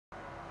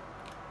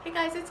Hey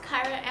guys, it's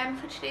Kyra, and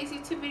for today's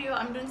YouTube video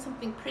I'm doing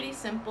something pretty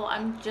simple.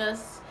 I'm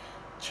just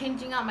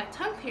changing out my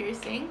tongue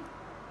piercing.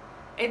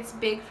 It's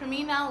big for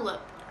me now,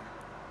 look.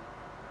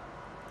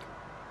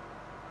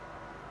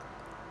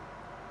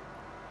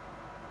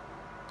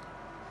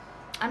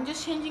 I'm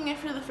just changing it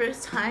for the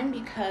first time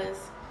because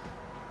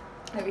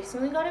I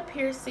recently got a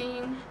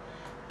piercing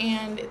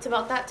and it's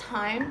about that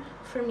time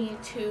for me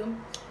to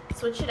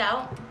switch it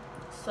out.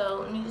 So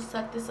let me just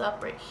set this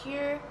up right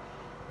here.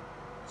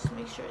 Just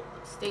make sure it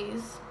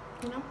stays,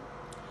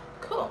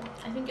 cool.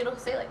 I think it'll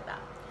stay like that.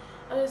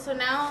 Okay, so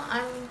now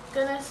I'm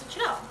gonna switch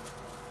it out.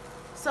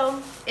 So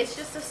it's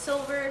just a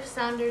silver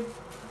standard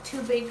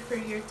too big for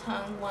your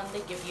tongue one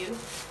they give you,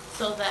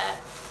 so that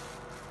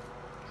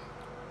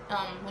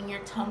when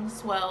your tongue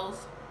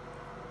swells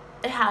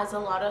it has a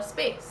lot of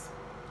space.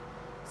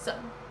 So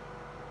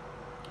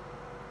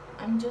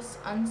I'm just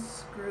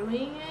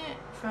unscrewing it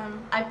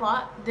from, I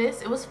bought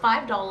this, it was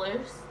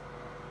 $5,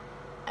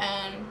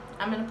 and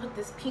I'm gonna put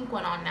this pink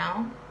one on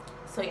now.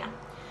 So yeah,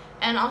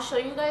 and I'll show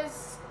you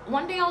guys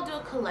one day. I'll do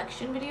a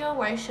collection video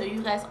where I show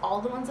you guys all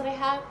the ones that I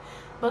have,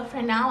 but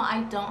for now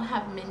I don't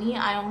have many.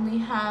 I only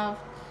have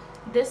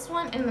this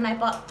one, and then I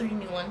bought 3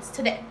 new ones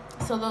today,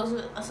 so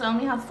I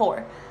only have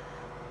 4.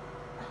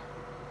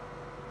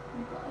 Oh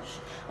my gosh.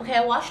 Okay,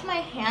 I washed my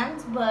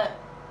hands, but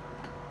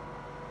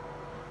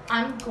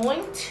I'm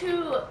going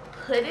to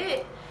put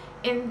it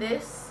in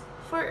this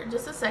for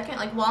just a second.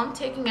 Like while I'm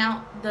taking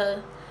out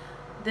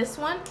this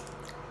one,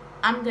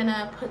 I'm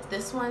gonna put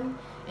this one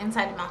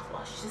inside the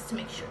mouthwash just to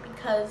make sure,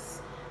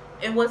 because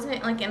it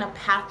wasn't like in a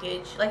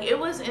package. Like it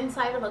was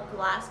inside of a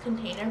glass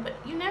container, but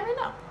you never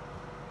know.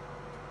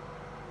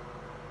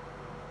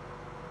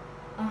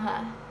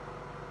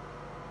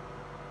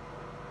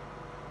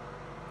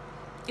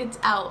 It's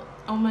out.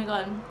 Oh my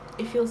god,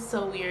 it feels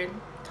so weird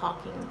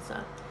talking and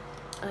stuff.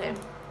 Okay,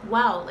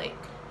 wow, like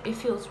it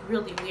feels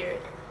really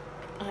weird.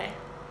 Okay.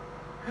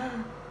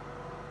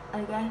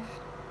 I guess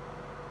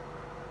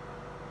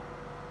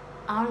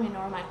I don't even know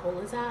where my hole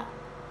is at.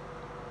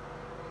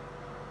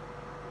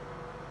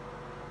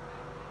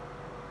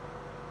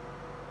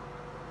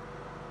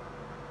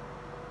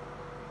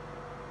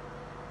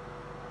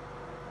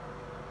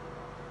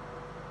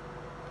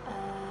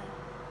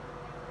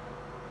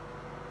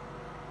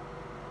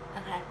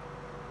 Okay.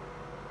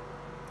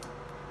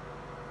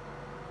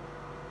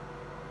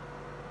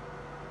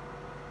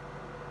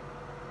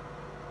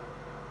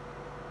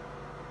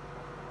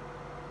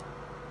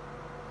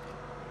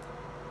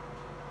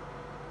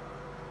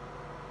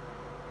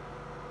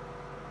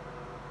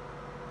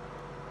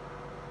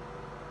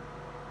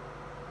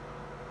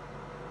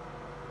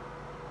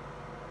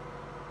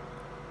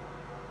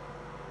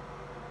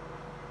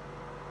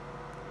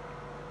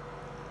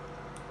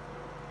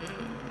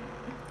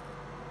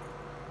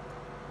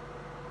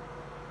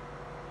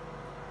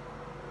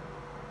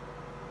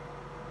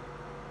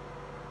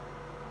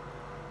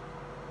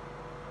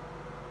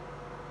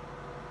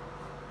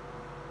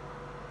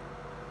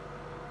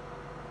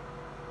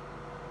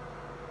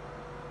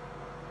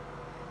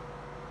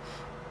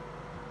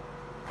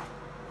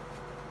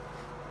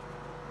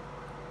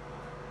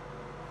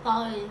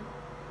 Sorry.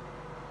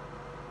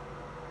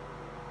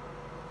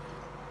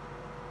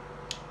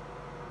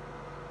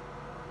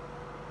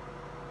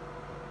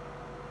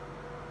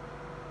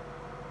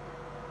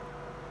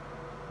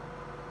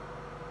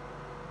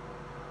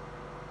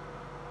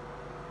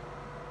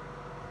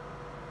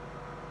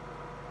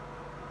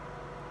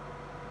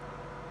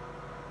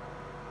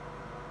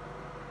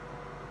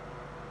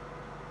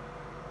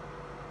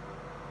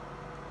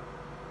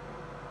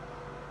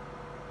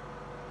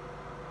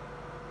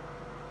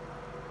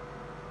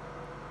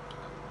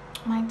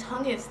 My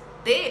tongue is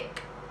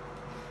thick.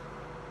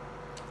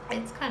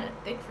 It's kind of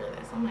thick for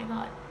this. Oh my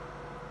god.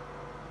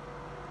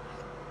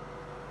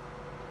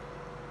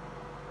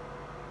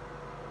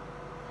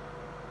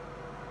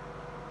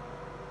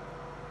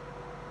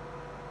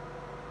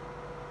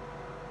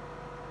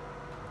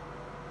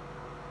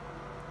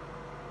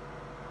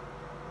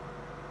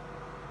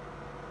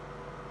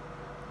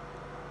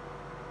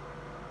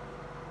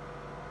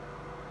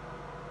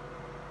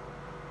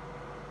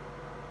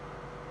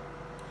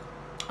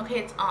 Okay,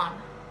 it's on.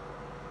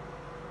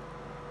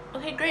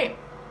 Okay, great.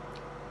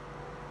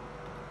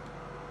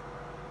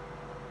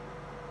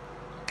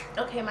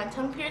 Okay, my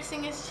tongue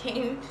piercing is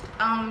changed.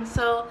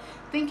 So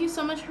thank you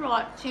so much for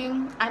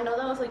watching. I know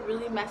that was like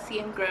really messy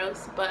and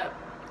gross, but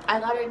I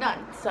got it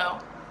done. So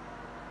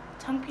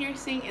tongue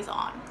piercing is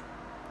on.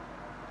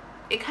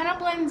 It kind of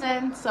blends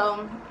in,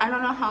 so I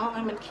don't know how long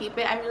I'm gonna keep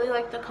it. I really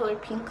like the color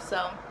pink,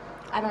 so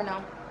I don't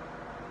know.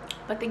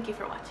 But thank you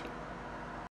for watching.